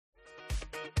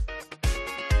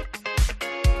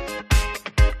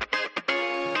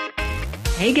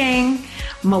Hey gang,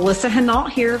 Melissa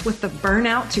Hinault here with the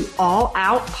Burnout to All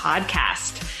Out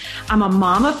podcast. I'm a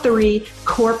mom of three,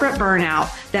 corporate burnout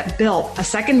that built a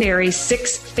secondary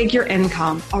six-figure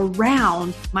income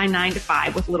around my 9 to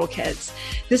 5 with little kids.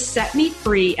 This set me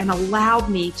free and allowed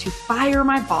me to fire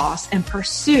my boss and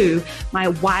pursue my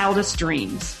wildest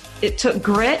dreams. It took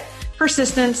grit,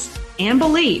 persistence, and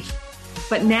belief.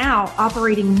 But now,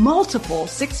 operating multiple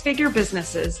six-figure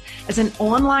businesses as an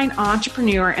online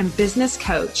entrepreneur and business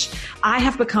coach, I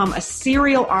have become a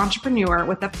serial entrepreneur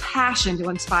with a passion to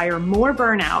inspire more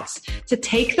burnouts to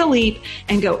take the leap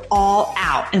and go all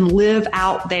out and live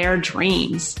out their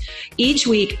dreams. Each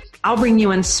week, I'll bring you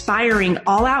inspiring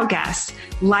all-out guests,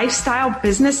 lifestyle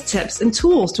business tips, and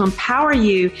tools to empower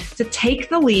you to take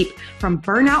the leap from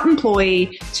burnout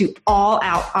employee to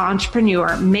all-out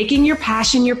entrepreneur, making your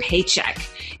passion your paycheck.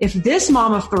 If this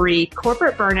mom of three,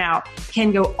 corporate burnout,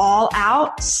 can go all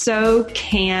out, so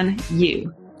can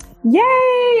you.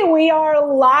 Yay! We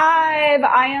are live.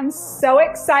 I am so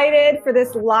excited for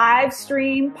this live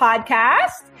stream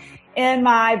podcast in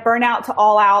my Burnout to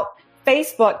All Out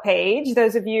Facebook page.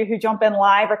 Those of you who jump in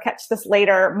live or catch this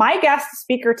later, my guest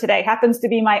speaker today happens to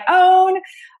be my own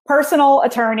personal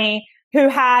attorney who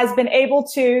has been able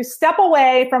to step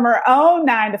away from her own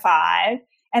 9 to 5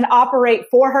 and operate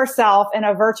for herself in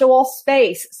a virtual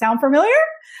space. Sound familiar?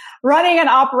 Running and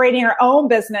operating her own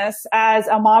business as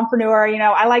a mompreneur. You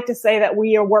know, I like to say that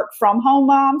we are work from home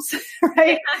moms,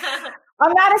 right?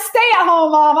 I'm not a stay at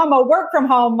home mom. I'm a work from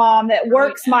home mom that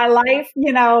works my life,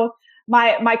 you know,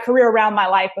 my career around my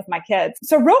life with my kids.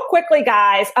 So real quickly,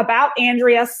 guys, about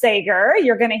Andrea Sager,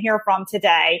 you're going to hear from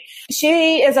today.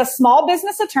 She is a small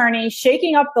business attorney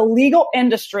shaking up the legal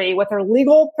industry with her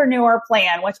Legalpreneur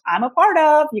plan, which I'm a part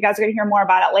of. You guys are going to hear more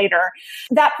about it later.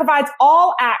 That provides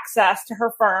all access to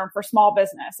her firm for small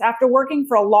business. After working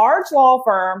for a large law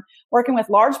firm, working with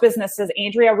large businesses,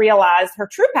 Andrea realized her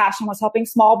true passion was helping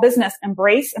small business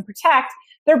embrace and protect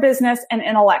their business and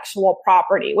intellectual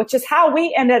property, which is how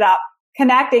we ended up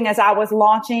connecting as I was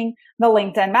launching the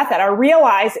LinkedIn method. I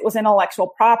realized it was intellectual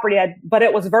property, but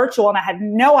it was virtual and I had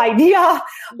no idea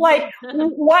like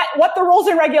what the rules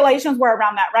and regulations were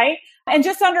around that, right? In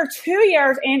just under 2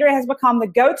 years, Andrea has become the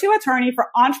go-to attorney for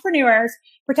entrepreneurs,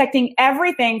 protecting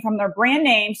everything from their brand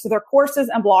names to their courses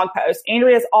and blog posts.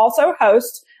 Andrea is also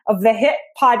host of the hit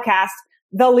podcast,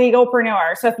 The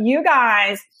Legalpreneur. So if you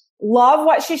guys love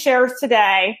what she shares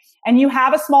today and you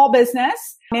have a small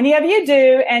business, many of you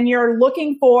do, and you're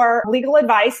looking for legal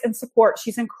advice and support,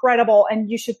 she's incredible. And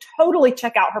you should totally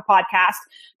check out her podcast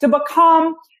to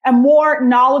become a more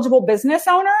knowledgeable business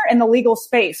owner in the legal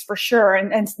space for sure.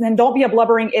 And don't be a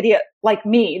blubbering idiot like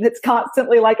me that's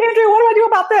constantly like, Andrea, what do I do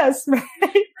about this? Right?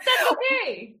 That's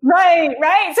okay. Right.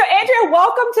 So Andrea,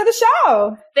 welcome to the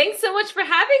show. Thanks so much for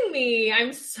having me.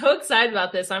 I'm so excited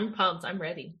about this. I'm pumped. I'm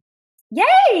ready.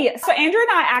 Yay! So Andrea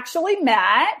and I actually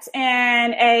met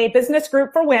in a business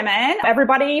group for women.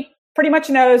 Everybody pretty much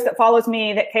knows that follows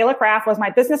me that Kayla Craft was my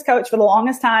business coach for the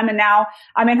longest time. And now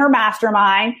I'm in her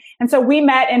mastermind. And so we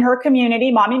met in her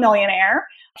community, Mommy Millionaire.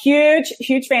 Huge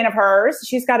fan of hers.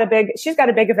 She's got a big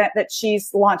event that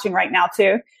she's launching right now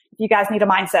too. If you guys need a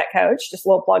mindset coach, just a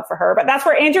little plug for her. But that's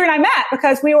where Andrea and I met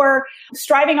because we were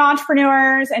striving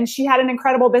entrepreneurs and she had an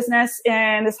incredible business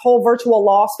in this whole virtual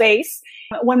law space.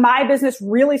 When my business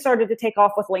really started to take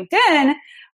off with LinkedIn,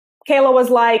 Kayla was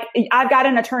like, I've got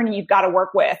an attorney you've got to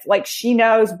work with. Like she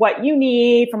knows what you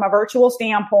need from a virtual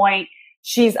standpoint.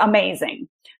 She's amazing.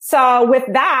 So with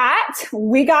that,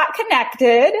 we got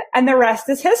connected and the rest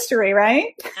is history,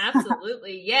 right?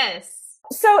 Absolutely. Yes.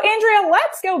 So Andrea,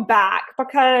 let's go back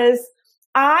because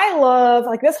I love,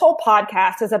 like this whole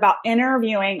podcast is about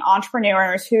interviewing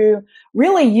entrepreneurs who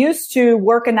really used to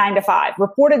work a 9 to 5,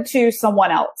 reported to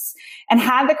someone else and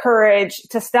had the courage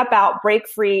to step out, break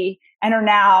free, and are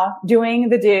now doing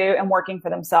the do and working for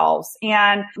themselves.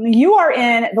 And you are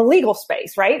in the legal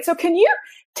space, right? So can you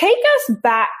take us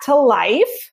back to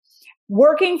life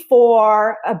working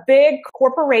for a big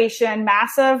corporation,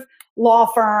 massive law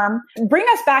firm? Bring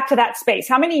us back to that space.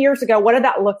 How many years ago? What did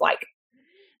that look like?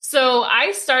 So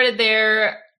I started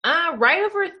there right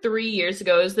over 3 years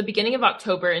ago. It was the beginning of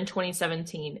October in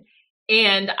 2017.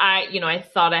 And I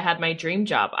thought I had my dream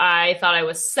job. I thought I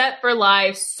was set for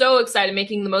life, so excited,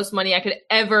 making the most money I could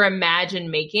ever imagine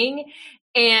making.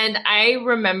 And I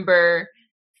remember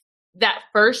that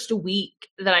first week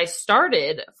that I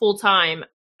started full time,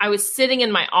 I was sitting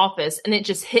in my office and it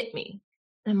just hit me.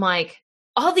 I'm like,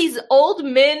 all these old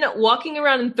men walking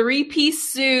around in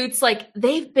 3-piece suits, like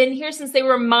they've been here since they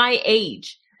were my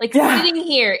age, like sitting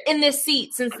here in this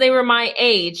seat since they were my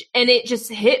age. And it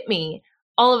just hit me.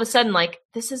 all of a sudden, like,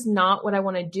 this is not what I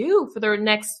want to do for the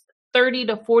next 30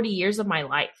 to 40 years of my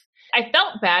life. I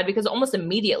felt bad because almost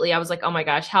immediately I was like, oh my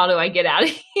gosh, how do I get out of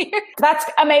here? That's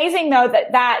amazing though,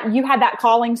 that you had that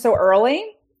calling so early.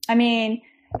 I mean,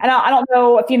 I don't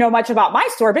know if you know much about my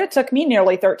story, but it took me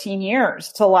nearly 13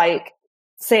 years to like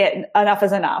say it, enough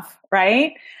is enough,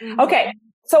 right? Mm-hmm. Okay.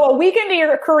 So a week into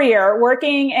your career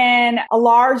working in a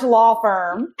large law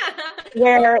firm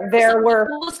where there were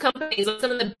the coolest companies,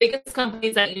 some of the biggest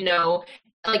companies that you know,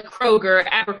 like Kroger,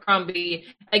 Abercrombie,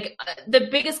 like the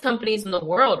biggest companies in the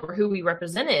world were who we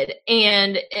represented.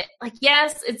 And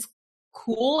yes, it's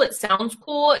cool. It sounds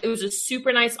cool. It was a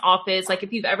super nice office. Like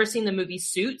if you've ever seen the movie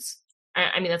Suits,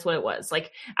 I mean, that's what it was.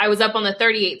 Like I was up on the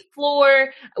 38th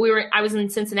floor. I was in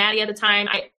Cincinnati at the time.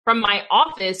 From my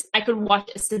office, I could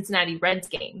watch a Cincinnati Reds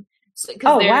game.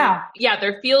 Wow. Yeah,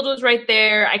 their field was right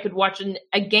there. I could watch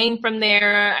a game from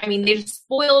there. I mean, they just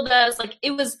spoiled us. Like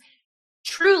it was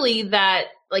truly that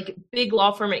like big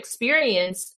law firm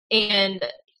experience. And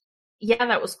yeah,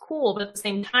 that was cool. But at the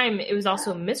same time, it was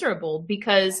also miserable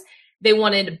because they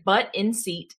wanted butt in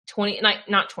seat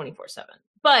not 24/7,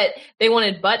 but they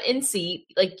wanted butt in seat.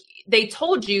 Like they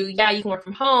told you, yeah, you can work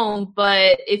from home.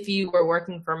 But if you were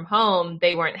working from home,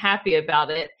 they weren't happy about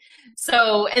it.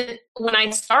 So, and when I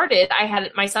started,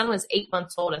 my son was 8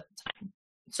 months old at the time.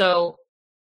 So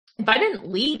if I didn't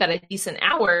leave at a decent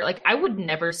hour, like I would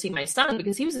never see my son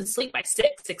because he was asleep by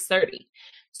 6:30.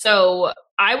 So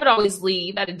I would always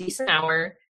leave at a decent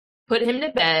hour, put him to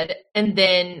bed, and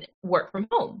then work from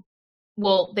home.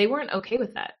 Well, they weren't okay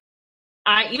with that.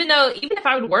 Even if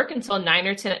I would work until 9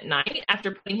 or 10 at night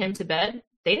after putting him to bed,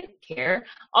 they didn't care.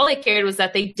 All they cared was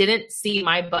that they didn't see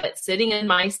my butt sitting in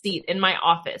my seat in my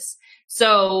office.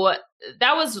 So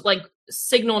that was like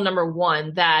signal number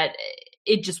one that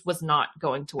it just was not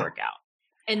going to work out.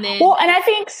 And then, well, and I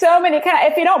think so many,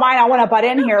 if you don't mind, I want to butt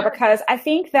in here because I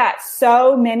think that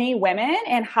so many women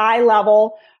in high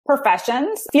level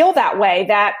professions feel that way,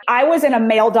 that I was in a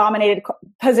male dominated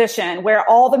position where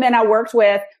all the men I worked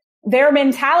with, their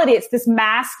mentality, it's this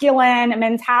masculine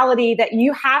mentality that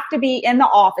you have to be in the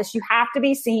office. You have to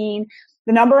be seen.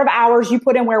 The number of hours you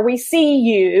put in where we see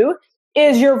you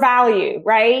is your value,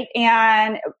 right?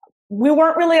 And we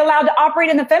weren't really allowed to operate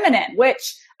in the feminine,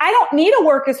 which I don't need to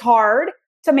work as hard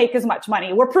to make as much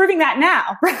money. We're proving that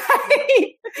now,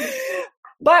 right?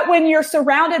 But when you're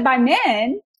surrounded by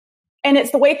men and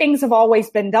it's the way things have always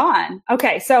been done.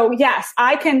 Okay. So yes,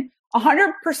 I can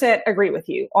 100% agree with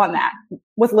you on that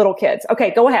with little kids.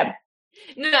 Okay, go ahead.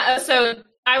 No, so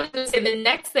I was going to say the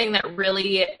next thing that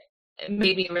really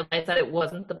made me realize that it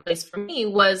wasn't the place for me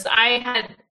was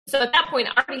so at that point,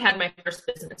 I already had my first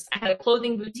business. I had a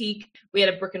clothing boutique. We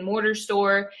had a brick and mortar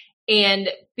store. And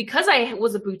because I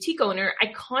was a boutique owner, I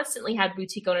constantly had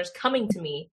boutique owners coming to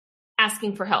me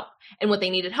asking for help. And what they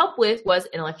needed help with was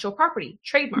intellectual property,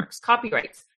 trademarks,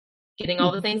 copyrights, getting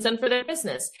all the things done for their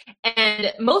business.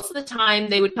 And most of the time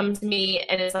they would come to me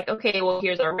and it's like, okay, well,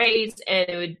 here's our rates.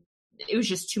 And it was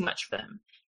just too much for them.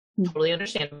 Totally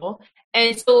understandable.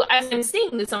 And so as I'm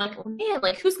seeing this, I'm like, oh man,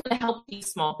 like who's going to help these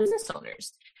small business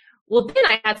owners? Well, then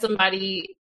I had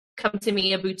somebody come to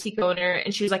me, a boutique owner,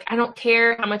 and she was like, I don't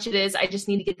care how much it is. I just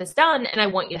need to get this done. And I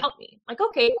want you to help me. I'm like,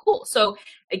 okay, cool. So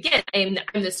again,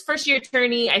 I'm this first year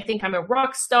attorney. I think I'm a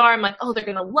rock star. I'm like, oh, they're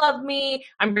going to love me.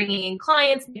 I'm bringing in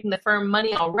clients, making the firm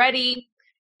money already.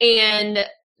 And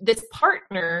this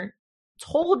partner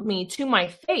told me to my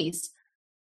face,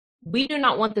 we do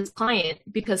not want this client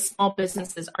because small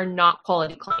businesses are not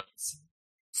quality clients.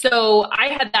 So I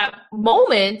had that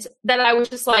moment that I was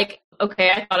just like, okay,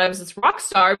 I thought I was this rock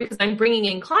star because I'm bringing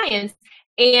in clients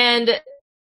and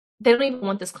they don't even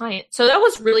want this client. So that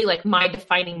was really like my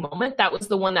defining moment. That was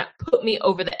the one that put me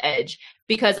over the edge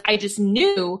because I just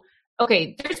knew,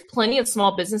 okay, there's plenty of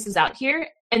small businesses out here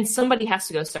and somebody has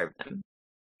to go serve them.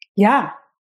 Yeah.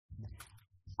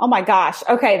 Oh my gosh.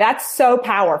 Okay. That's so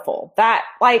powerful.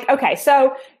 Okay.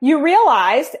 So you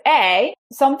realized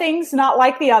something's not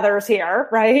like the others here,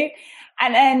 right?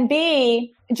 And then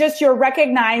B, just you're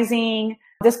recognizing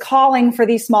this calling for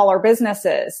these smaller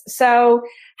businesses. So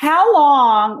how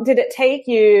long did it take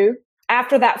you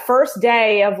after that first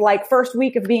day of first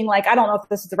week of being like, I don't know if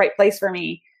this is the right place for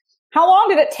me? How long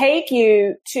did it take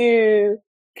you to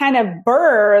kind of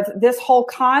birth this whole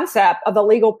concept of the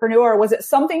legalpreneur? Was it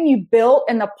something you built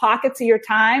in the pockets of your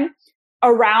time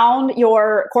around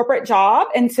your corporate job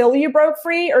until you broke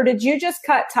free? Or did you just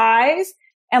cut ties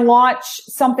and launch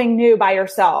something new by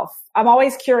yourself? I'm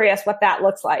always curious what that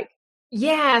looks like.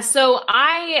 Yeah. So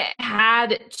I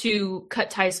had to cut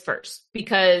ties first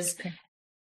because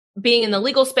being in the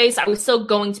legal space, I was still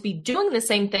going to be doing the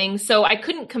same thing. So I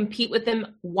couldn't compete with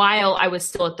them while I was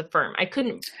still at the firm. I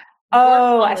couldn't.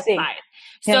 I see. Side.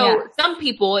 So some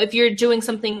people, if you're doing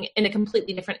something in a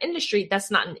completely different industry,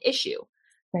 that's not an issue.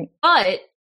 Right. But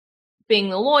being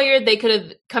the lawyer, they could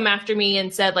have come after me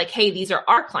and said like, hey, these are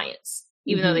our clients,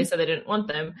 even though they said they didn't want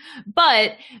them.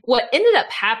 But what ended up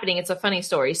happening, it's a funny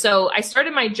story. So I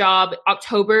started my job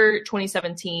October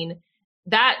 2017.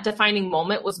 That defining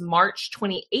moment was March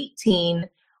 2018.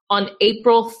 On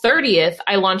April 30th,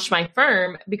 I launched my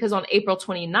firm because on April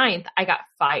 29th, I got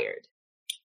fired.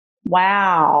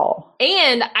 Wow.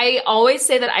 And I always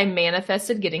say that I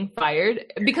manifested getting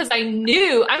fired because I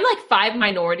knew I'm like 5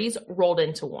 minorities rolled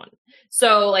into one.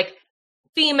 So like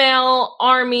female,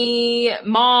 army,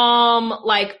 mom,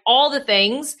 like all the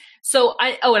things. So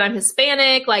and I'm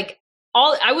Hispanic, like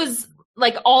I was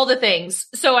like all the things.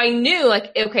 So I knew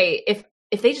like, okay,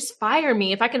 if they just fire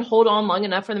me, if I can hold on long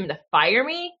enough for them to fire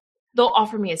me, they'll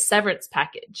offer me a severance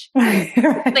package. They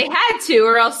had to,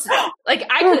 or else like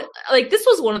I could, like this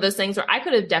was one of those things where I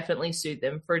could have definitely sued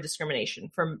them for discrimination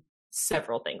from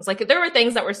several things. Like there were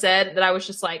things that were said that I was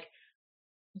just like,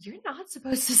 you're not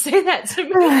supposed to say that to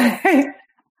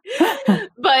me.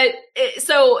 But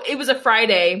so it was a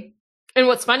Friday. And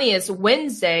what's funny is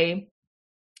Wednesday,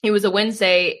 it was a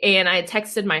Wednesday and I had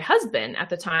texted my husband at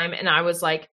the time and I was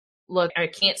like, look, I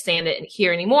can't stand it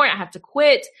here anymore. I have to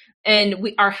quit.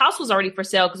 And our house was already for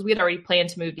sale because we had already planned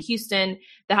to move to Houston.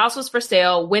 The house was for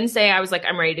sale. Wednesday, I was like,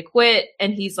 I'm ready to quit.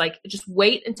 And he's like, just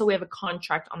wait until we have a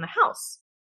contract on the house.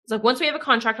 It's like, once we have a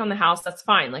contract on the house, that's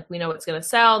fine. Like, we know it's going to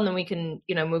sell and then we can,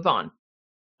 move on.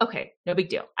 Okay, no big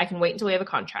deal. I can wait until we have a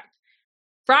contract.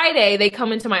 Friday, they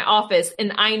come into my office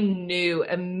and I knew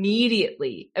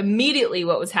immediately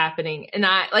what was happening. And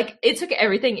it took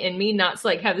everything in me not to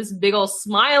like have this big old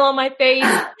smile on my face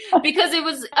because it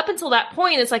was up until that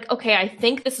point, it's like, okay, I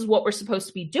think this is what we're supposed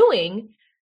to be doing.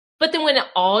 But then when it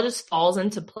all just falls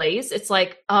into place, it's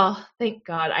like, oh, thank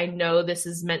God, I know this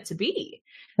is meant to be.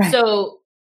 Right. So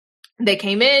they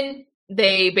came in.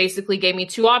 They basically gave me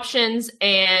 2 options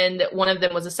and one of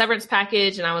them was a severance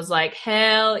package. And I was like,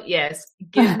 hell yes,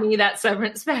 give me that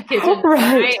severance package and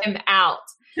right. I am out.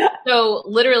 So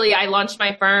literally I launched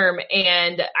my firm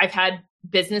and I've had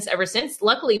business ever since,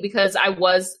 luckily, because I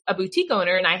was a boutique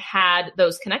owner and I had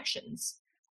those connections.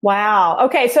 Wow.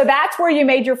 Okay. So that's where you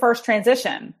made your first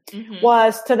transition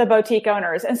was to the boutique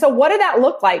owners. And so what did that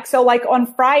look like? So like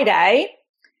on Friday,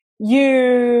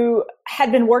 you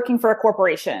had been working for a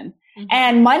corporation.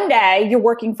 And Monday, you're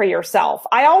working for yourself.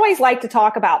 I always like to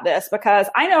talk about this because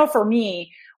I know for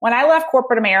me, when I left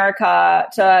corporate America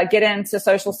to get into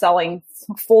social selling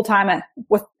full-time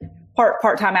with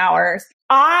part-time hours,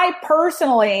 I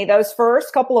personally, those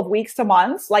first couple of weeks to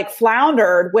months, like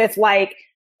floundered with like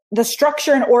the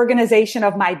structure and organization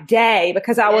of my day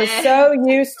because I was so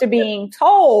used to being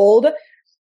told.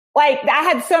 Like I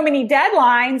had so many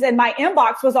deadlines and my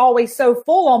inbox was always so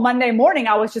full on Monday morning.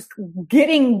 I was just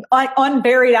getting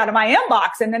unburied out of my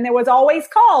inbox. And then there was always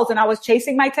calls and I was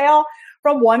chasing my tail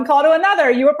from one call to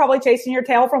another. You were probably chasing your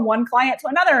tail from one client to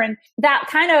another. And that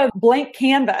kind of blank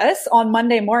canvas on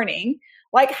Monday morning,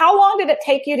 like how long did it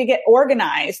take you to get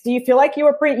organized? Do you feel like you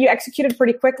executed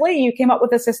pretty quickly? You came up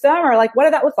with a system or like, what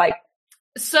did that look like?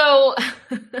 So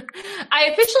I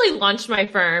officially launched my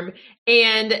firm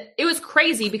and it was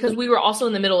crazy because we were also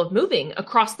in the middle of moving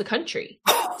across the country.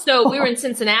 So we were in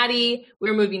Cincinnati,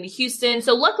 we were moving to Houston.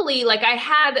 So luckily, like I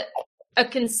had a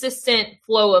consistent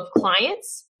flow of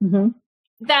clients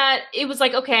that it was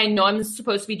like, okay, I know I'm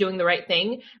supposed to be doing the right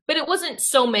thing, but it wasn't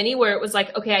so many where it was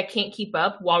like, okay, I can't keep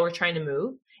up while we're trying to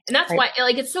move. And that's why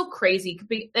like, it's so crazy.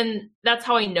 And that's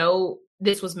how I know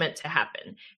this was meant to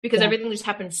happen because everything just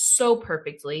happened so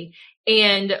perfectly.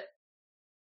 And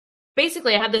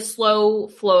basically I had this slow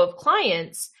flow of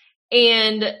clients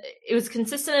and it was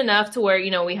consistent enough to where,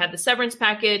 we had the severance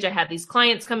package. I had these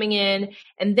clients coming in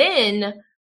and then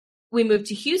we moved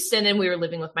to Houston and we were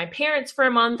living with my parents for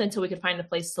a month until we could find a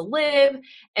place to live.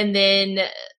 And then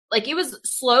like it was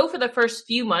slow for the first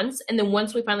few months. And then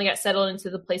once we finally got settled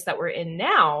into the place that we're in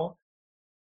now,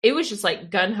 it was just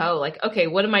like gun ho, like, okay,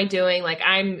 what am I doing? Like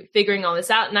I'm figuring all this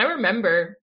out. And I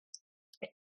remember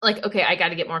like, okay, I got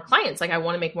to get more clients. Like I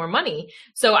want to make more money.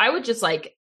 So I would just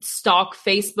like stalk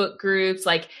Facebook groups.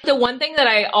 Like the one thing that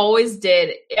I always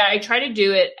did, I try to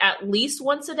do it at least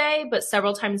once a day, but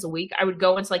several times a week, I would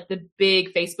go into like the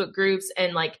big Facebook groups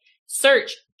and like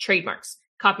search trademarks,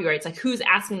 copyrights, like who's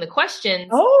asking the questions.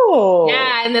 Oh,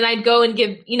 yeah. And then I'd go and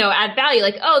give, add value,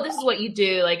 like, oh, this is what you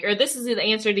do, like, or this is the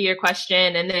answer to your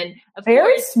question. And then of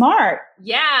very course, smart.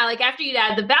 Yeah. Like after you'd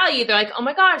add the value, they're like, oh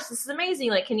my gosh, this is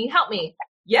amazing. Like, can you help me?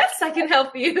 Yes, I can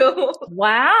help you.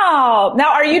 Wow.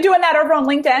 Now, are you doing that over on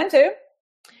LinkedIn too?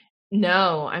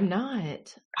 No, I'm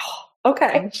not.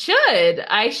 Okay.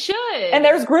 I should. And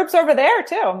there's groups over there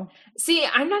too. See,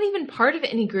 I'm not even part of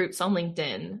any groups on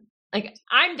LinkedIn. Like,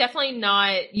 I'm definitely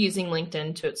not using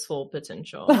LinkedIn to its full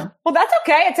potential. Well, that's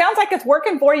okay. It sounds like it's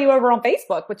working for you over on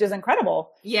Facebook, which is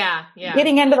incredible. Yeah.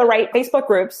 Getting into the right Facebook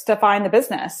groups to find the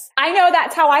business. I know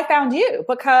that's how I found you,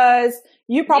 because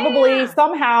you probably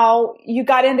somehow you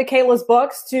got into Kayla's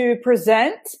books to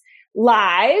present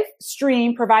live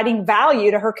stream, providing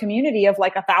value to her community of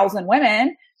like 1,000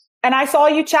 women. And I saw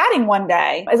you chatting one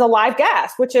day as a live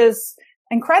guest, which is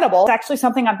incredible. It's actually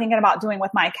something I'm thinking about doing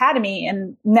with my academy.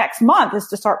 And next month is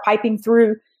to start piping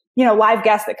through, live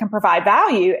guests that can provide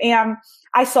value. And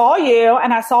I saw you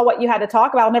and I saw what you had to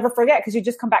talk about. I'll never forget, because you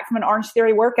just come back from an Orange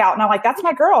Theory workout. And I'm like, that's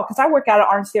my girl, because I work out at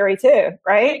Orange Theory too,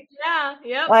 right?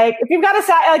 Yeah. Like, if you've got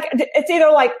it's either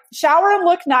like shower and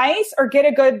look nice or get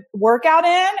a good workout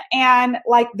in. And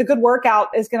like the good workout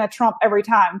is going to trump every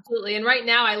time. Absolutely. And right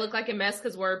now I look like a mess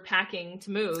because we're packing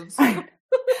to move. So.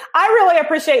 I really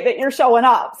appreciate that you're showing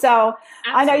up. So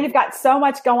absolutely. I know you've got so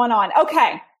much going on.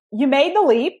 Okay. You made the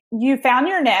leap, you found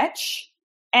your niche,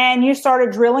 and you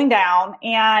started drilling down,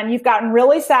 and you've gotten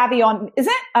really savvy on,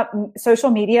 isn't social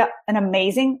media an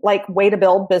amazing way to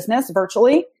build business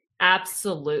virtually?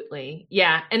 Absolutely.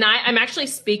 Yeah. And I'm actually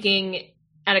speaking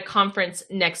at a conference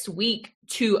next week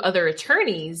to other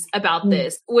attorneys about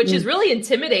this, which is really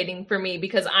intimidating for me,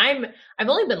 because I've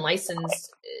only been licensed.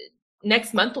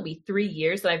 Next month will be 3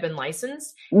 years that I've been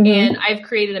licensed, and I've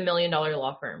created $1 million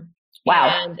law firm.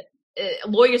 Wow. And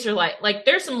lawyers are like,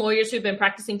 there's some lawyers who've been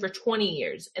practicing for 20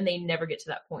 years and they never get to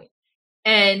that point.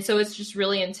 And so it's just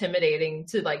really intimidating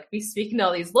to be speaking to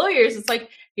all these lawyers. It's like,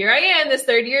 here I am, this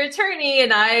 3rd-year attorney,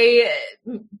 and I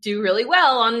do really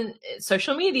well on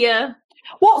social media.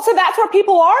 Well, so that's where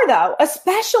people are though,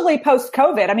 especially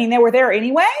post-COVID. I mean, they were there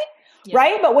anyway. Yeah.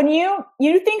 Right. But when you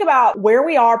think about where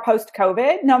we are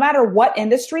post-COVID, no matter what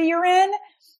industry you're in,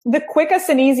 the quickest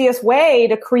and easiest way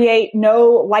to create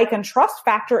like and trust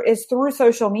factor is through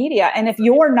social media. And if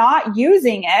you're not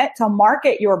using it to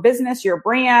market your business, your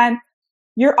brand,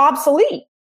 you're obsolete.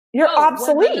 You're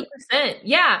obsolete. 100%.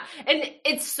 Yeah. And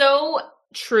it's so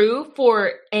true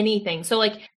for anything. So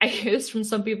I hear this from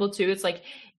some people too. It's like,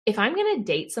 if I'm going to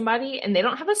date somebody and they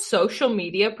don't have a social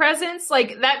media presence,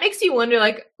 that makes you wonder,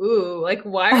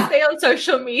 why are they on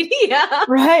social media?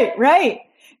 Right.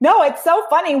 No, it's so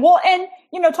funny. Well, and,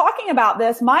 talking about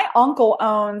this, my uncle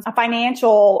owns a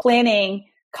financial planning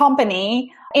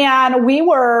company, and we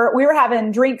were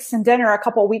having drinks and dinner a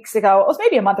couple of weeks ago. It was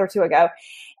maybe a month or two ago.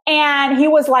 And he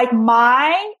was like,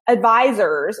 my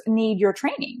advisors need your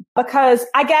training, because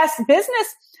I guess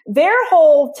their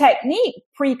whole technique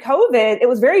pre-COVID, it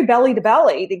was very belly to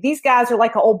belly. These guys are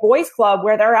like an old boys club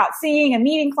where they're out seeing and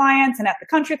meeting clients and at the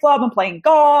country club and playing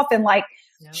golf and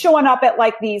showing up at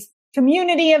these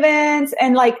community events,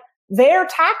 and their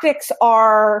tactics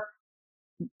are,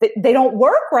 they don't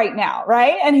work right now.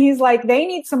 Right. And he's like, they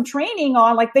need some training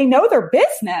on, they know their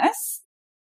business,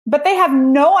 but they have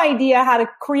no idea how to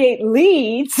create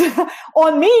leads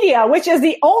on media, which is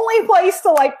the only place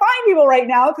to find people right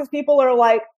now, because people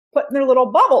are putting their little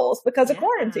bubbles because of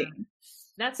quarantine.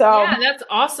 That's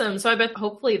awesome. So I bet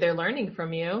hopefully they're learning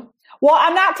from you. Well,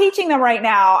 I'm not teaching them right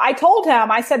now. I told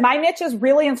him, I said, my niche is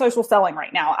really in social selling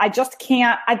right now. I just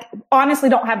can't, I honestly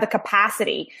don't have the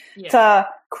capacity to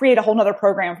create a whole nother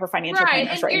program for financial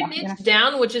planners right now. And your niche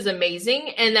down, which is amazing.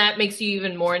 And that makes you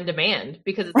even more in demand,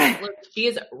 because it's look, she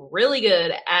is really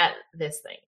good at this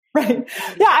thing. Right.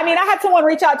 Yeah. I mean, I had someone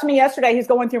reach out to me yesterday who's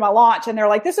going through my launch, and they're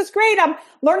like, this is great. I'm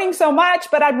learning so much,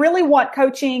 but I really want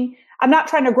coaching. I'm not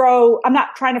trying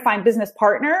to find business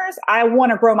partners. I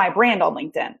want to grow my brand on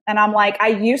LinkedIn. And I'm like, I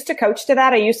used to coach to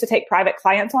that. I used to take private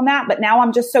clients on that, but now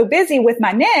I'm just so busy with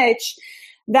my niche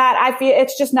that I feel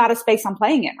it's just not a space I'm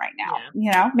playing in right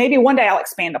now. Maybe one day I'll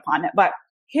expand upon it, but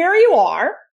here you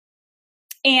are.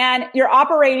 And you're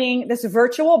operating this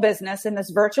virtual business in this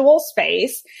virtual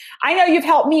space. I know you've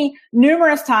helped me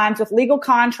numerous times with legal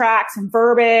contracts and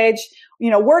verbiage,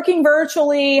 working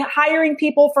virtually, hiring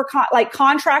people for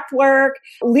contract work,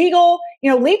 legal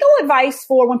advice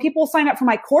for when people sign up for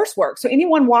my coursework. So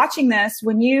anyone watching this,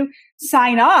 when you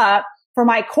sign up for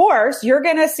my course, you're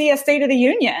going to see a State of the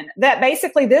Union that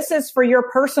basically this is for your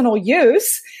personal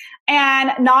use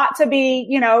and not to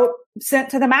be, sent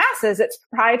to the masses. It's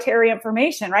proprietary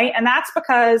information, right? And that's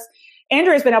because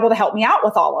Andrew has been able to help me out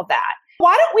with all of that.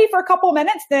 Why don't we, for a couple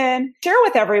minutes then, share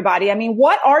with everybody? I mean,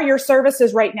 what are your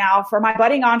services right now for my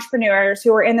budding entrepreneurs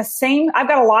who are in the same, I've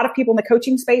got a lot of people in the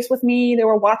coaching space with me that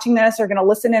are watching this, are going to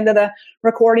listen into the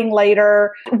recording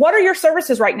later. What are your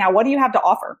services right now? What do you have to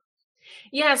offer?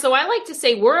 Yeah, so I like to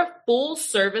say we're a full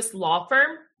service law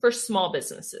firm for small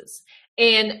businesses.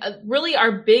 And really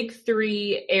our big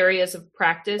three areas of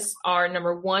practice are,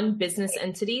 number one, business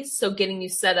entities. So getting you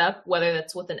set up, whether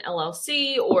that's with an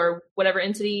LLC or whatever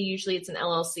entity, usually it's an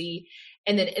LLC,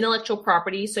 and then intellectual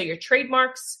property. So your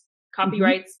trademarks,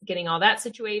 copyrights, getting all that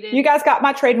situated. You guys got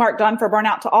my trademark done for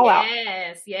Burnout to All Out.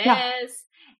 Yes. Yeah.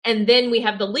 And then we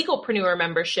have the Legalpreneur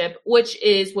membership, which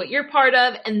is what you're part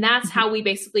of. And that's how we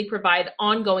basically provide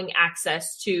ongoing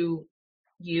access to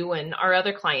you and our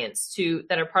other clients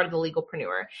that are part of the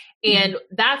Legalpreneur. And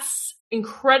that's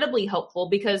incredibly helpful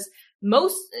because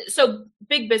so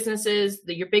big businesses,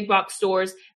 your big box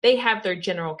stores, they have their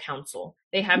general counsel.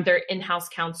 They have their in-house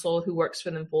counsel who works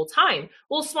for them full time.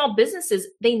 Well, small businesses,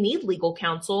 they need legal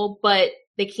counsel, but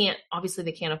they can't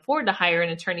afford to hire an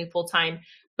attorney full time.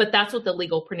 But that's what the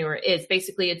Legalpreneur is.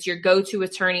 Basically, it's your go-to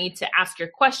attorney to ask your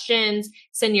questions,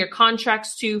 send your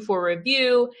contracts to for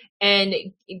review, and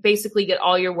basically get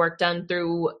all your work done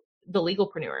through the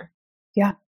Legalpreneur.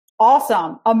 Yeah.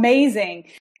 Awesome. Amazing.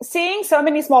 Seeing so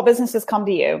many small businesses come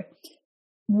to you,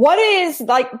 what is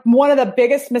like one of the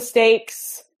biggest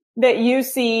mistakes that you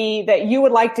see that you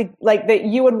would that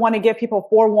you would want to give people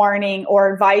forewarning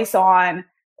or advice on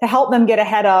to help them get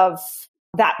ahead of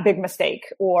that big mistake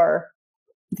or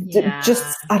just,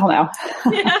 I don't know.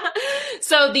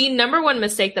 So the number one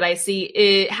mistake that I see,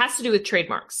 it has to do with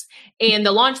trademarks. And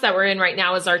the launch that we're in right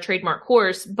now is our trademark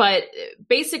course. But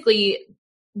basically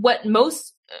what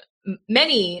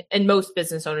many and most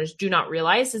business owners do not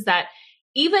realize is that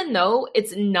even though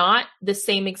it's not the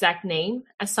same exact name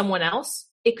as someone else,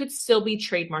 it could still be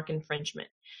trademark infringement.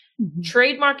 Mm-hmm.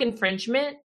 Trademark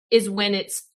infringement is when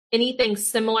it's anything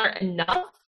similar enough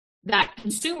that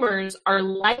consumers are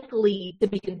likely to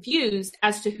be confused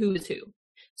as to who is who.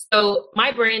 So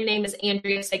my brand name is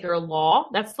Andrea Sager Law.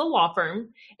 That's the law firm.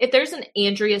 If there's an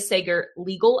Andrea Sager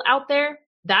Legal out there,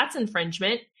 that's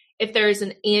infringement. If there's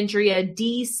an Andrea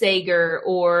D. Sager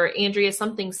or Andrea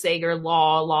something Sager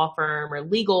law firm or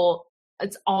legal,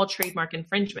 it's all trademark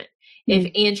infringement. Mm-hmm.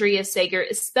 If Andrea Sager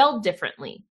is spelled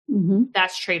differently,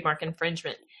 that's trademark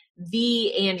infringement.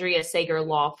 The Andrea Sager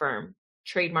Law Firm,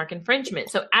 trademark infringement.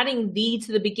 So adding the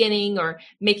to the beginning or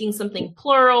making something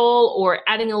plural or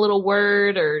adding a little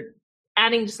word or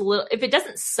adding just a little, if it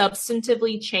doesn't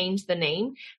substantively change the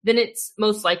name, then it's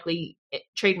most likely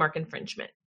trademark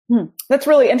infringement. That's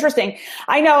really interesting.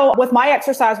 I know with my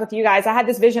exercise with you guys, I had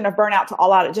this vision of Burnout to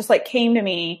All Out. It just like came to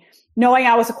me knowing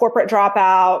I was a corporate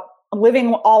dropout. I'm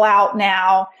living all out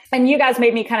now. And you guys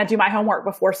made me kind of do my homework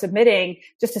before submitting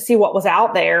just to see what was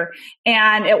out there.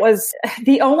 And it was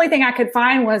the only thing I could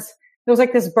find was there was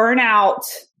like this burnout.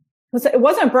 It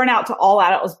wasn't Burnout to All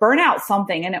Out. It was Burnout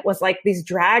something. And it was like these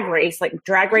drag race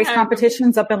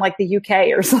competitions up in like the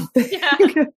UK or something.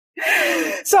 Yeah.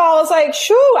 So I was like,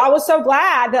 shoo, I was so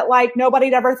glad that like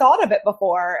nobody'd ever thought of it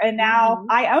before. And now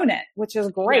I own it, which is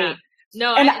great. Yeah.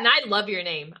 No, and I love your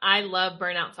name. I love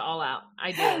Burnout to All Out.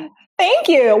 I do. Thank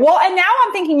you. Well, and now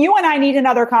I'm thinking you and I need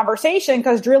another conversation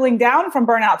because drilling down from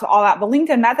Burnout to All Out, the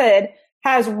LinkedIn method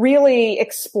has really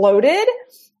exploded.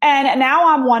 And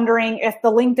now I'm wondering if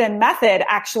the LinkedIn method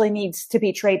actually needs to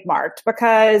be trademarked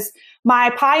because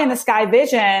my pie in the sky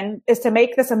vision is to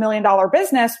make this $1 million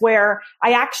business where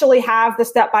I actually have the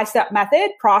step-by-step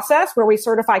method process where we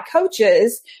certify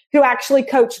coaches who actually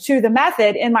coach to the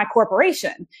method in my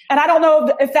corporation. And I don't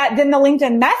know if that then the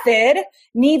LinkedIn method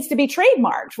needs to be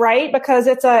trademarked, right? Because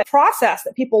it's a process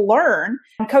that people learn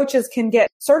and coaches can get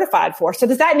certified for. So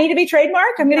does that need to be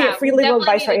trademarked? I'm going to get free legal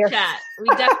advice right here. We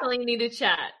definitely need to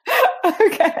chat.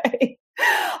 Okay.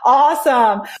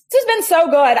 Awesome. This has been so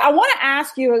good. I want to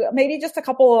ask you maybe just a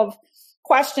couple of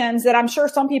questions that I'm sure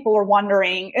some people are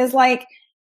wondering is like,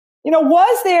 you know,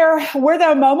 were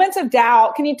there moments of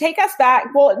doubt? Can you take us back?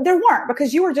 Well, there weren't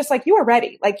because you were just like, you were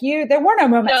ready. Like there were no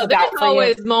moments of doubt. There's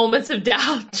always moments of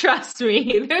doubt. Trust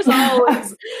me. There's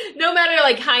always, no matter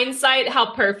like hindsight,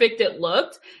 how perfect it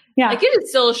looked. Yeah. Like it is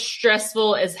still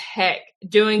stressful as heck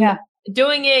doing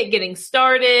it, getting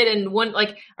started, and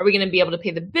are we going to be able to pay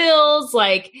the bills?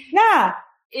 Like, yeah.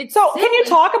 So can you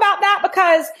talk about that?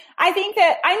 Because I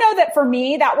know that for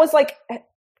me, that was like,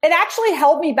 it actually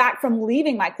held me back from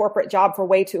leaving my corporate job for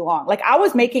way too long. Like I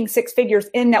was making 6 figures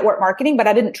in network marketing, but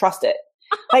I didn't trust it.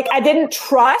 Like I didn't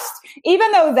trust,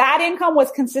 even though that income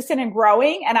was consistent and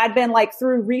growing. And I'd been like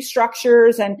through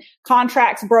restructures and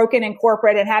contracts broken in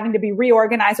corporate and having to be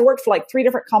reorganized. I worked for like 3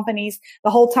 different companies the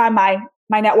whole time my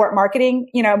network marketing,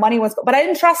 money was, but I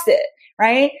didn't trust it.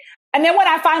 Right. And then when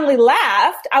I finally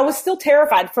left, I was still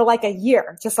terrified for like a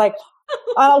year, just like,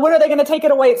 when are they going to take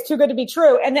it away? It's too good to be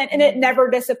true. And it never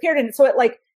disappeared. And so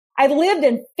I lived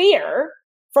in fear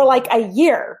for like a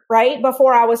year, right?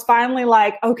 Before I was finally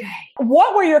like, okay,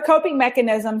 what were your coping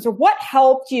mechanisms, or what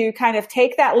helped you kind of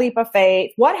take that leap of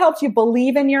faith? What helped you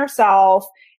believe in yourself,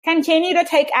 continue to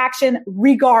take action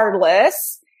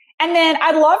regardless? And then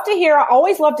I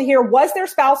always love to hear, was there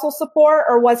spousal support,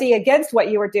 or was he against what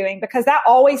you were doing? Because that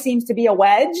always seems to be a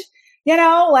wedge,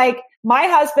 like my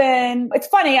husband, it's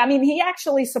funny. I mean, he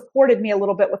actually supported me a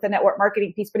little bit with the network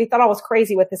marketing piece, but he thought I was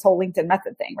crazy with this whole LinkedIn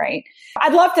method thing, right?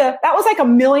 That was like a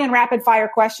million rapid fire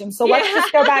questions. So let's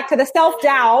just go back to the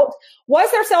self-doubt.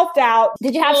 Was there self-doubt?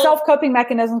 Did you have self-coping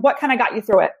mechanisms? What kind of got you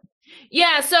through it?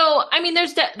 Yeah. So, I mean, there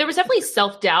was definitely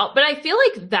self-doubt, but I feel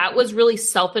like that was really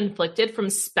self-inflicted from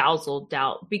spousal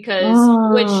doubt which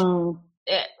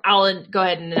I'll go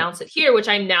ahead and announce it here, which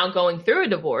I'm now going through a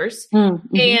divorce.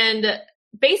 Mm-hmm. And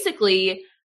basically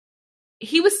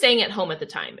he was staying at home at the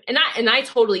time. And I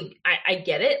totally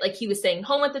get it. Like he was staying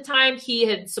home at the time. He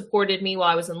had supported me while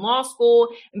I was in law school.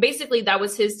 And basically that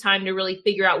was his time to really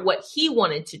figure out what he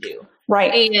wanted to do.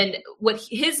 Right. And what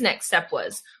his next step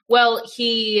was. Well,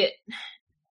 he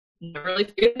never really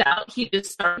figured it out. He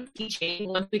just started teaching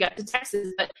once we got to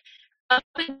Texas. But up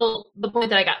until the point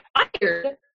that I got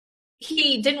fired,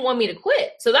 he didn't want me to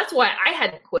quit. So that's why I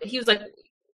had to quit. He was like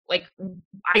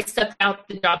I stepped out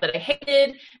the job that I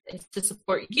hated to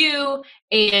support you.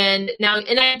 And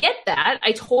I get that.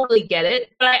 I totally get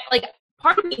it. But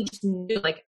part of me just knew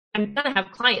I'm going to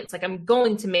have clients, I'm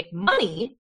going to make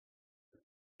money.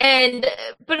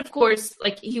 But of course,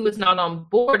 he was not on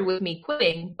board with me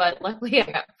quitting, but luckily I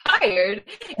got fired.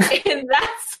 And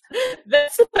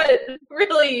that's what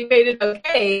really made it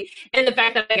okay. And the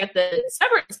fact that I got the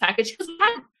severance package, because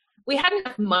we had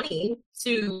enough money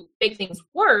to make things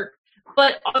work,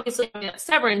 but obviously that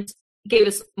severance gave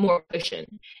us more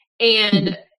cushion.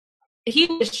 And he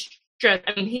was stressed.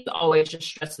 I mean, he's always just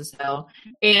stressed as hell.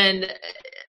 And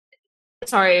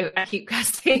sorry, I keep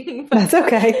cussing. That's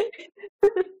okay.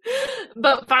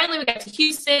 But finally we got to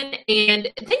Houston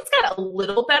and things got a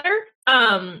little better.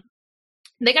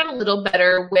 They got a little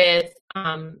better with,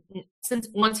 since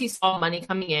once he saw money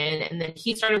coming in, and then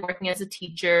he started working as a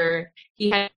teacher.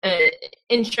 He had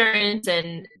insurance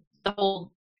and the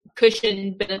whole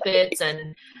cushion benefits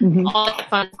and all that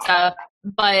fun stuff.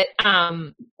 But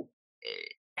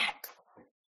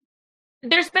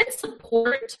there's been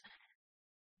support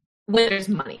when there's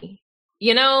money.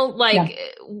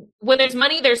 When there's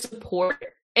money, there's support.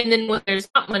 And then when there's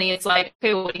not money, it's like,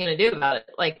 okay, well, what are you going to do about it?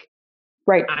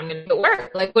 Right. I'm going to make it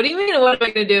work. What do you mean? What am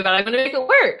I going to do about it? I'm going to make it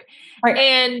work. Right.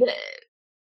 And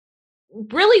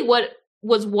really what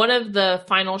was one of the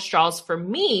final straws for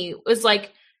me was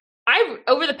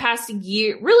over the past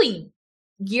year, really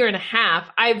year and a half,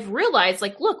 I've realized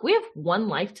look, we have one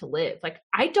life to live.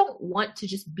 I don't want to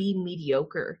just be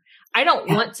mediocre. I don't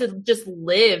want to just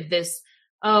live this,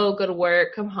 go to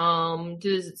work, come home,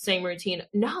 do the same routine.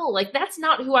 No, that's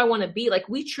not who I want to be.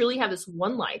 We truly have this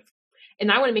one life. And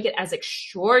I want to make it as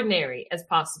extraordinary as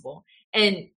possible.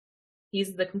 And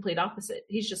he's the complete opposite.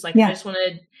 He's just I just want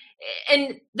to.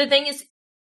 And the thing is,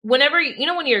 whenever,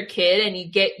 when you're a kid and you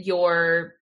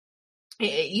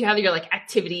have your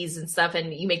activities and stuff,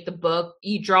 and you make the book,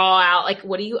 you draw out,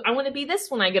 I want to be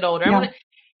this when I get older. Yeah.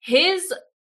 His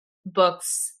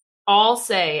books all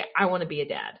say, I want to be a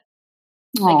dad.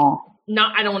 I don't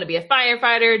want to be a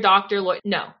firefighter, doctor, lawyer.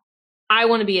 No, I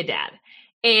want to be a dad.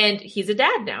 And he's a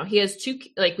dad now. He has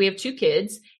we have 2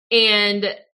 kids,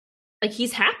 and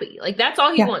he's happy. That's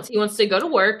all he wants. He wants to go to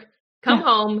work, come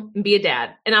home, and be a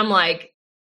dad. And I'm I've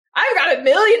got a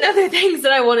million other things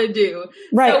that I want to do.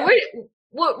 Right. So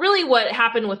what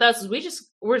happened with us is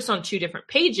we're just on 2 different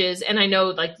pages. And I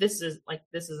know this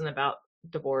isn't about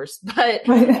divorce, but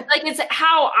it's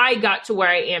how I got to where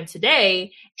I am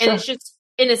today. And It's just,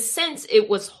 in a sense, it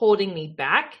was holding me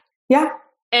back. Yeah.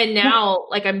 And now,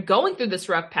 I'm going through this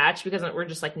rough patch because we're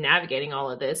just navigating all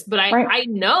of this. But I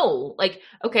know,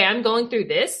 okay, I'm going through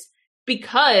this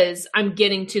because I'm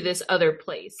getting to this other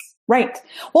place. Right.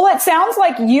 Well, it sounds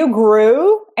like you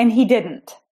grew and he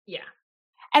didn't. Yeah.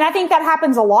 And I think that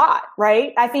happens a lot,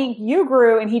 right? I think you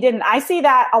grew and he didn't. I see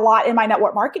that a lot in my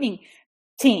network marketing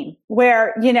team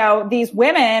where, these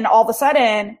women all of a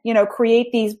sudden,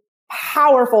 create these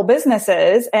powerful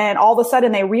businesses, and all of a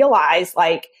sudden they realize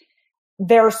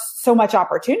there's so much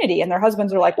opportunity, and their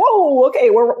husbands are like, whoa,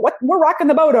 okay, we're rocking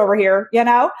the boat over here, you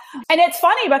know? And it's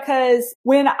funny because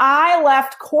when I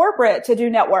left corporate to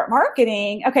do network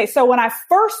marketing, okay, so when I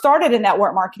first started in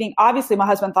network marketing, obviously my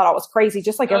husband thought I was crazy,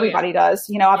 just like everybody does.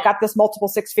 You know, I've got this multiple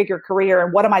 6-figure career,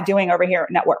 and what am I doing over here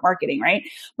at network marketing, right?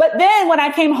 But then when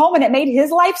I came home, and it made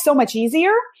his life so much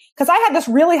easier because I had this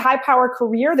really high power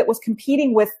career that was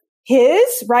competing with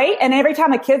his, right? And every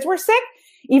time the kids were sick,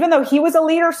 even though he was a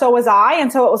leader, so was I.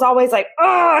 And so it was always like,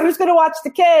 oh, who's going to watch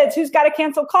the kids? Who's got to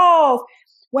cancel calls?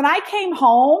 When I came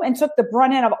home and took the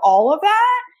brunt end of all of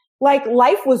that, like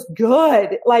life was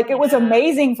good. Like it was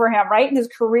amazing for him, right? And his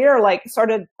career like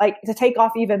started like to take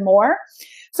off even more.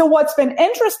 So what's been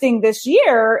interesting this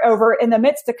year over in the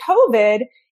midst of COVID,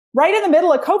 right in the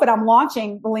middle of COVID, I'm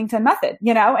launching the LinkedIn Method,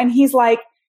 you know, and he's like,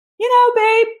 you know,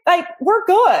 babe, like we're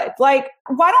good. Like,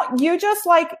 why don't you just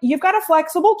like, you've got a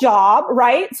flexible job,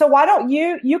 right? So why don't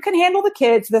you can handle the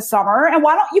kids this summer, and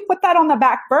why don't you put that on the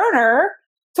back burner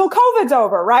till COVID's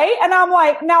over, right? And I'm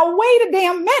like, now wait a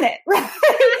damn minute, right?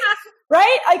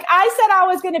 Right? Like I said I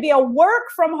was going to be a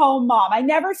work from home mom. I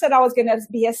never said I was going to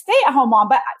be a stay at home mom.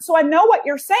 But so I know what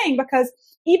you're saying, because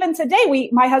even today,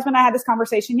 my husband and I had this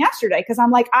conversation yesterday, because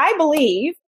I'm like, I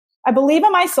believe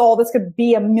in my soul this could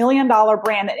be $1 million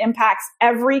brand that impacts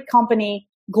every company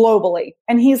globally.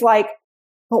 And he's like,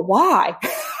 but why?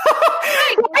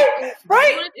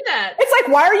 Right? Do that? It's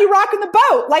like, why are you rocking the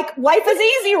boat? Like life is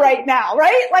easy right now,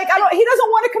 right? Like he doesn't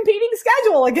want a competing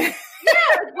schedule again.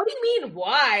 Yeah. What do you mean?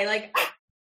 Why? Like,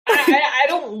 I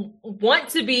don't want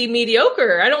to be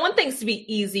mediocre. I don't want things to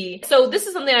be easy. So this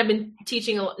is something I've been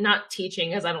not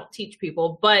teaching, as I don't teach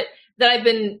people, but that I've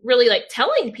been really like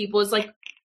telling people is like,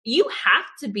 you have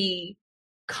to be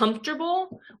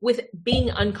comfortable with being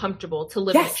uncomfortable to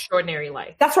live an extraordinary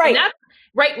life. That's right. And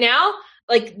right now,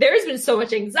 like there's been so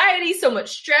much anxiety, so much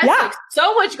stress, like,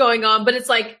 so much going on, but it's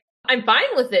like, I'm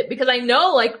fine with it because I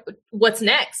know like what's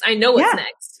next. I know what's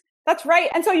next. That's right.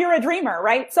 And so you're a dreamer,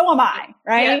 right? So am I,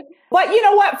 right? Yeah. But you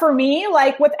know what? For me,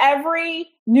 like with every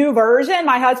new version,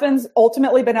 my husband's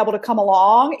ultimately been able to come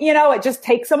along. You know, it just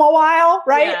takes him a while,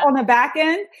 right? Yeah. On the back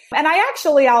end. And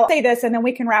I'll say this and then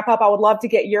we can wrap up. I would love to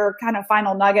get your kind of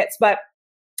final nuggets, but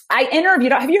I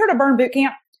interviewed, have you heard of Burn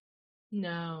Bootcamp?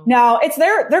 No, it's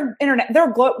their internet. They're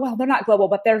not global,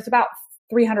 but there's about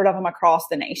 300 of them across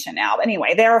the nation now. But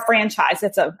anyway, they're a franchise.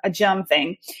 It's a gym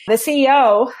thing. The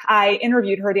CEO, I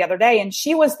interviewed her the other day, and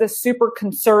she was this super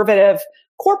conservative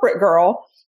corporate girl.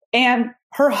 And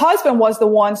her husband was the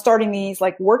one starting these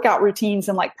like workout routines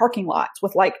in like parking lots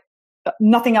with like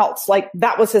nothing else. Like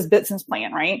that was his business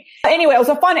plan, right? Anyway, it was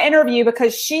a fun interview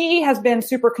because she has been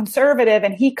super conservative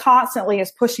and he constantly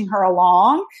is pushing her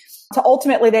along. So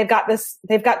ultimately they've got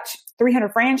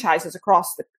 300 franchises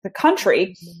across the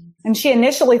country. And she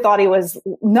initially thought he was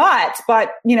nuts.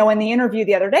 But, you know, in the interview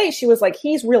the other day, she was like,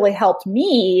 he's really helped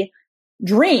me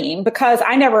dream because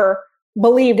I never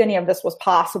believed any of this was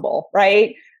possible.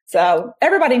 Right. So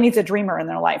everybody needs a dreamer in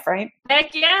their life, right?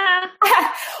 Heck yeah.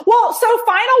 Well, so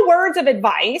final words of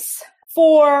advice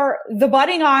for the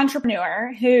budding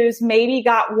entrepreneur who's maybe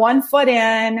got one foot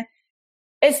in,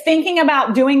 is thinking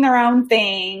about doing their own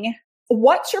thing.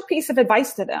 What's your piece of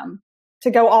advice to them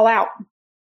to go all out?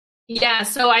 Yeah.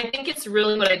 So I think it's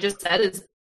really what I just said is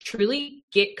truly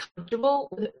get comfortable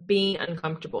with being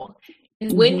uncomfortable.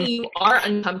 And when you are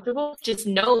uncomfortable, just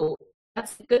know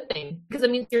that's a good thing because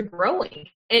it means you're growing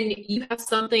and you have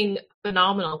something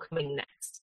phenomenal coming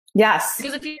next. Yes.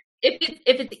 Because if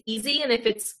it's easy and if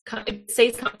it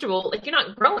stays comfortable, like you're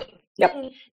not growing.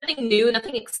 Yep. Nothing new,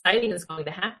 nothing exciting is going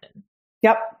to happen.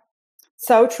 Yep.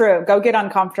 So true. Go get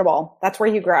uncomfortable. That's where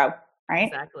you grow, right?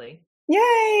 Exactly.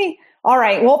 Yay. All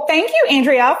right. Well, thank you,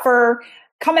 Andrea, for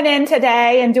coming in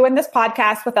today and doing this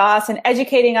podcast with us and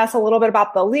educating us a little bit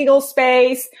about the legal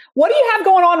space. What do you have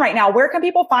going on right now? Where can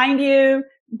people find you?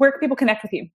 Where can people connect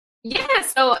with you? Yeah,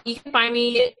 so you can find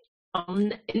me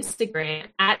on Instagram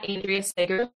at Andrea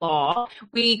Sager Law.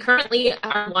 We currently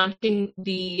are launching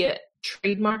the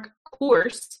trademark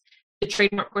course, the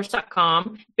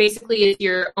trademarkcourse.com. Basically, it's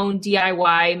your own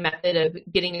DIY method of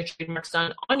getting your trademarks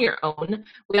done on your own.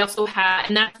 We also have,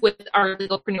 and that's with our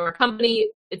Legalpreneur company.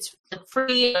 It's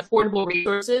free, affordable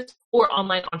resources for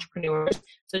online entrepreneurs.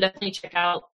 So definitely check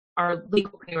out our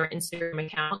Legalpreneur Instagram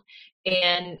account.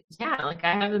 And yeah, like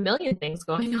I have a million things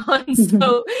going on.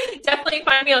 So definitely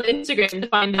find me on Instagram to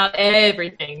find out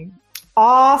everything.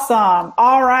 Awesome.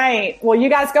 All right. Well, you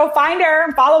guys go find her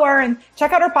and follow her and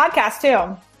check out her podcast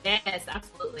too. Yes,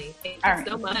 absolutely. Thank you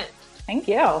so much. Thank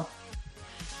you.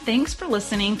 Thanks for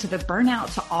listening to the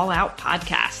Burnout to All Out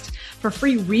podcast. For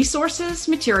free resources,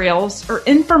 materials, or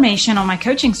information on my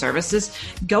coaching services,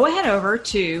 go ahead over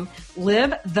to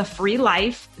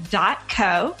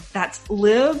livethefreelife.co. That's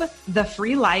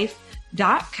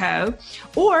livethefreelife.co.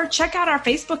 Or check out our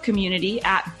Facebook community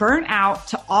at Burnout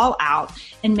to All Out,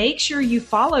 and make sure you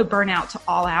follow Burnout to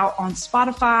All Out on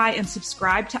Spotify and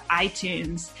subscribe to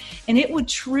iTunes. And it would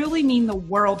truly mean the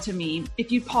world to me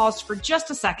if you paused for just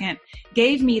a second,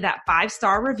 gave me that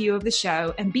 5-star review of the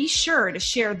show, and be sure to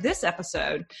share this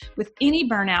episode with any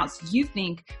burnouts you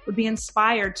think would be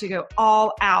inspired to go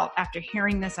all out after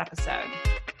hearing this episode.